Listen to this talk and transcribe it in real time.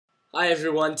Hi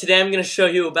everyone. Today I'm going to show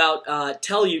you about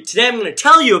Today I'm going to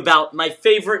tell you about my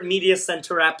favorite media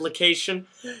center application,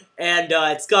 and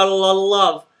it's got a lot of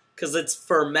love because it's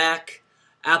for Mac,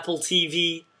 Apple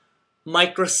TV,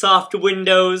 Microsoft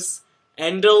Windows,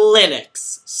 and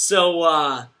Linux.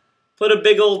 So put a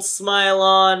big old smile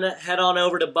on, head on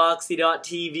over to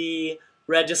Boxy.tv,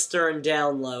 register and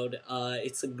download.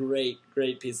 It's a great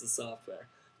piece of software,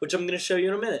 which I'm going to show you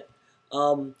in a minute.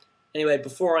 Anyway,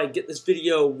 before I get this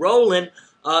video rolling,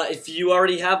 if you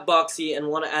already have Boxy and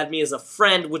want to add me as a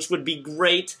friend, which would be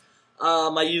great,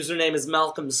 my username is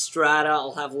Malcolm Strata.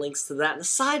 I'll have links to that in the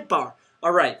sidebar.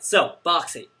 Alright, so,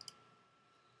 Boxy.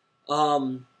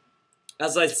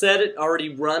 As I said, it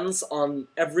already runs on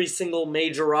every single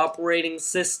major operating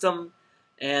system,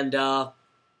 and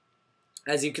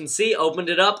as you can see, opened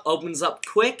it up, opens up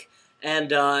quick,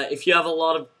 and if you have a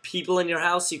lot of people in your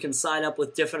house, you can sign up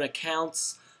with different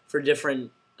accounts for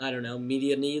different, I don't know,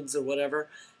 media needs or whatever.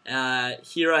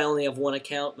 Here I only have one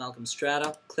account, Malcolm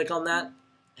Strata. Click on that,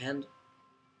 and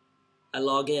I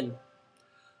log in.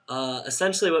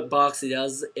 Essentially what Boxy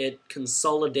does, it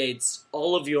consolidates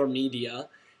all of your media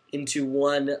into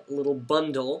one little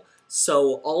bundle.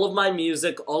 So all of my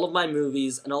music, all of my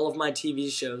movies, and all of my TV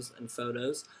shows and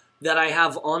photos that I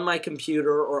have on my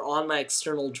computer or on my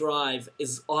external drive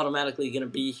is automatically going to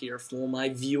be here for my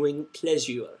viewing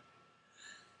pleasure.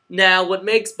 Now, what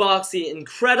makes Boxy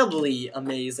incredibly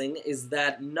amazing is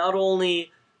that not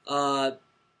only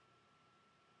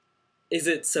is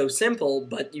it so simple,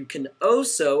 but you can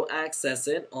also access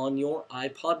it on your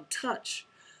iPod Touch.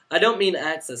 I don't mean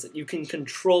access it, you can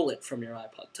control it from your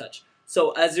iPod Touch.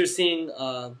 So as you're seeing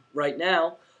right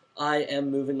now, I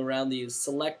am moving around the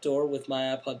selector with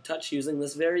my iPod Touch using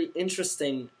this very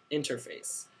interesting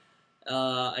interface.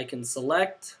 I can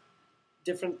select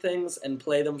different things and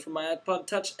play them from my iPod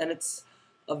Touch, and it's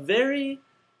a very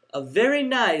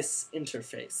nice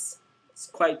interface. It's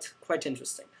quite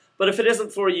interesting. But if it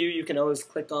isn't for you, you can always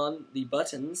click on the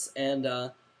buttons, and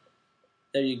there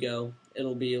you go.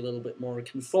 It'll be a little bit more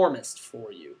conformist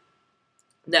for you.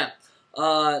 Now,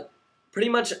 pretty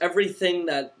much everything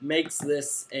that makes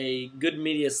this a good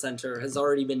media center has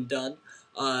already been done.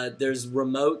 There's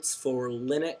remotes for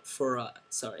Linux,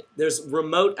 there's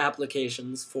remote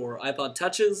applications for iPod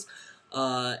Touches,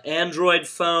 Android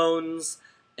phones,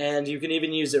 and you can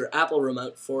even use your Apple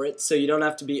remote for it, so you don't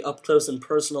have to be up close and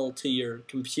personal to your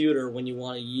computer when you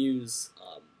want to use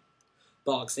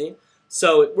Boxy.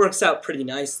 So it works out pretty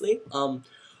nicely.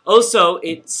 Also,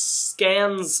 it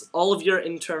scans all of your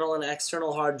internal and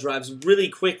external hard drives really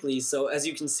quickly, so as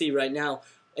you can see right now,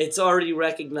 it's already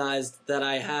recognized that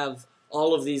I have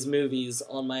all of these movies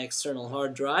on my external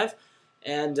hard drive,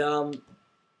 and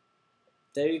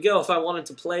there you go. If I wanted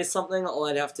to play something, all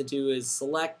I'd have to do is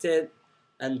select it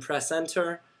and press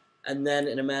enter, and then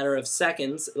in a matter of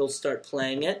seconds, it'll start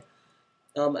playing it.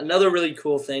 Another really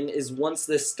cool thing is once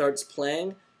this starts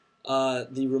playing,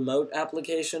 the remote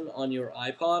application on your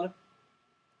iPod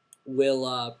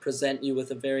will present you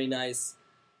with a very nice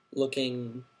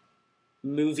looking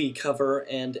movie cover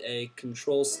and a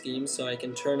control scheme, so I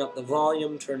can turn up the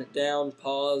volume, turn it down,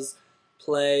 pause,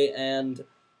 play, and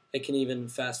I can even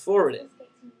fast forward it,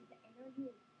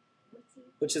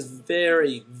 which is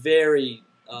very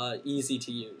easy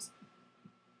to use.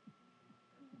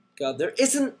 God, there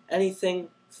isn't anything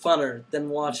funner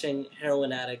than watching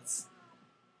heroin addicts.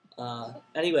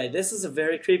 Anyway, this is a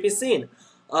very creepy scene.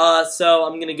 So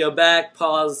I'm gonna go back,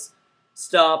 pause,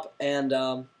 stop, and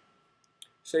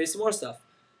show you some more stuff.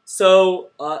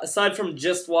 So, aside from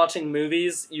just watching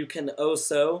movies, you can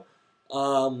also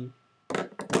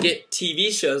get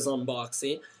TV shows on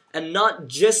Boxy, and not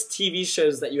just TV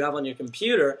shows that you have on your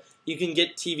computer, you can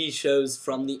get TV shows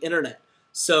from the internet.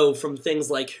 So, from things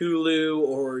like Hulu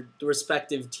or the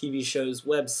respective TV show's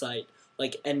website,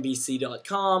 like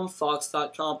NBC.com,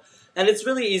 Fox.com, and it's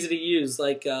really easy to use,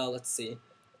 like, let's see.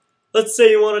 Let's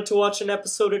say you wanted to watch an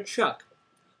episode of Chuck.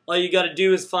 All you gotta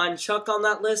do is find Chuck on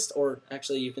that list, or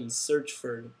actually you can search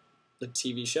for the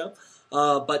TV show,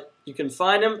 but you can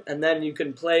find him, and then you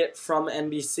can play it from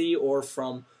NBC or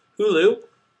from Hulu,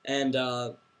 and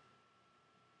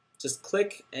just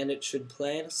click, and it should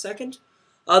play in a second.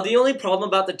 The only problem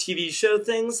about the TV show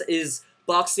things is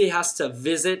Boxy has to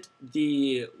visit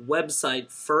the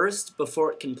website first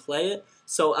before it can play it,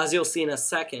 so as you'll see in a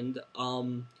second,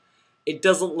 it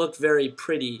doesn't look very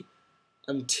pretty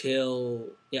until,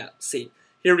 yeah, see,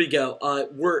 here we go.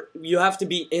 You have to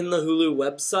be in the Hulu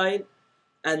website,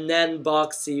 and then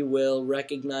Boxy will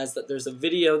recognize that there's a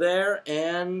video there,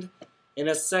 and in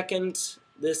a second,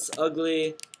 this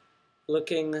ugly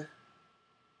looking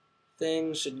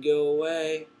thing should go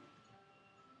away.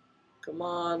 Come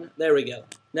on. There we go.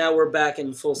 Now we're back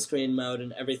in full screen mode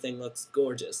and everything looks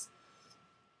gorgeous.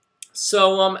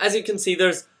 So, as you can see,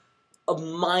 there's a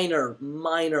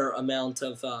minor amount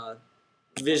of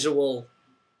visual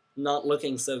not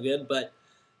looking so good, but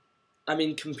I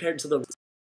mean, compared to the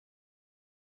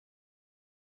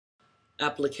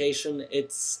application,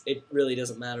 it really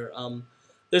doesn't matter.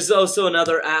 There's also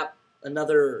another app,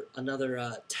 another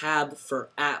tab for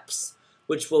apps,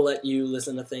 which will let you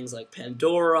listen to things like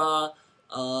Pandora,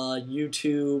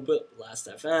 YouTube,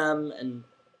 Last.fm, and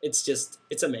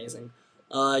it's amazing.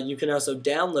 You can also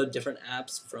download different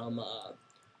apps from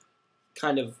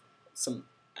kind of some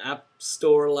app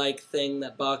store-like thing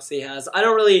that Boxee has. I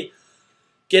don't really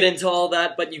get into all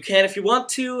that, but you can if you want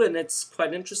to, and it's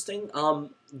quite interesting.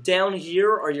 Down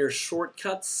here are your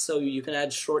shortcuts, so you can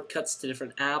add shortcuts to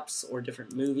different apps or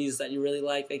different movies that you really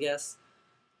like, I guess,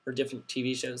 or different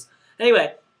TV shows.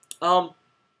 Anyway,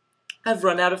 I've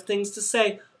run out of things to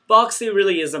say. Boxee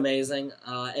really is amazing,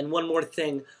 and one more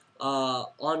thing,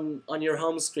 on your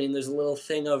home screen there's a little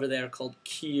thing over there called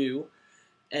Q,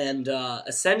 and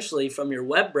essentially from your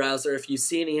web browser, if you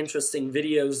see any interesting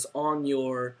videos on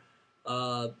your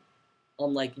on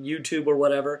like YouTube or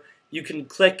whatever, you can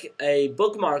click a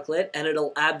bookmarklet and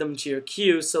it'll add them to your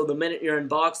queue, so the minute you're in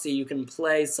Boxee you can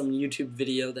play some YouTube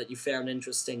video that you found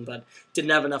interesting but didn't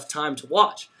have enough time to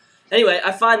watch. Anyway,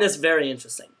 I find this very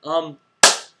interesting.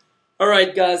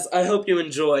 Alright guys, I hope you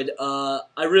enjoyed. I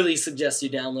really suggest you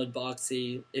download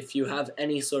Boxee if you have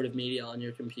any sort of media on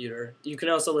your computer. You can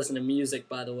also listen to music,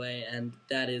 by the way, and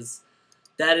that is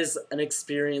an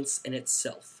experience in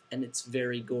itself, and it's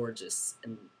very gorgeous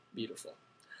and beautiful.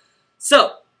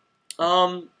 So,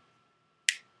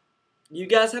 you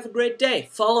guys have a great day.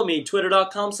 Follow me,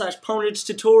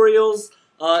 twitter.com/PwnAgeTutorials.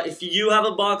 If you have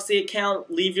a Boxee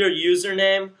account, leave your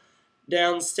username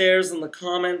downstairs in the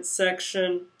comments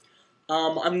section.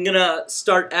 I'm gonna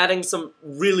start adding some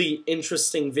really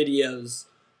interesting videos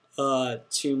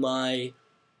to my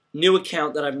new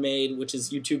account that I've made, which is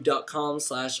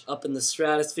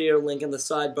youtube.com/UpInTheStratosphere, link in the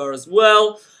sidebar as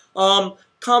well.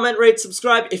 Comment, rate,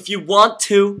 subscribe if you want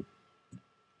to,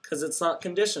 because it's not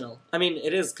conditional. I mean,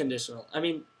 it is conditional. I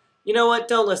mean, you know what?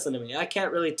 Don't listen to me. I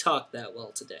can't really talk that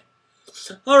well today.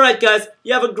 Alright, guys.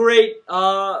 You have a great,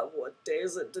 what day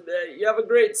is it today? You have a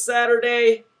great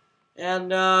Saturday,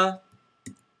 and,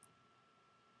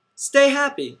 stay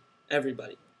happy,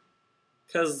 everybody.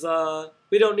 Because,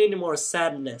 we don't need any more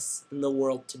sadness in the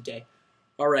world today.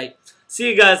 Alright. See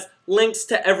you guys. Links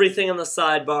to everything in the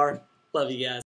sidebar. Love you guys.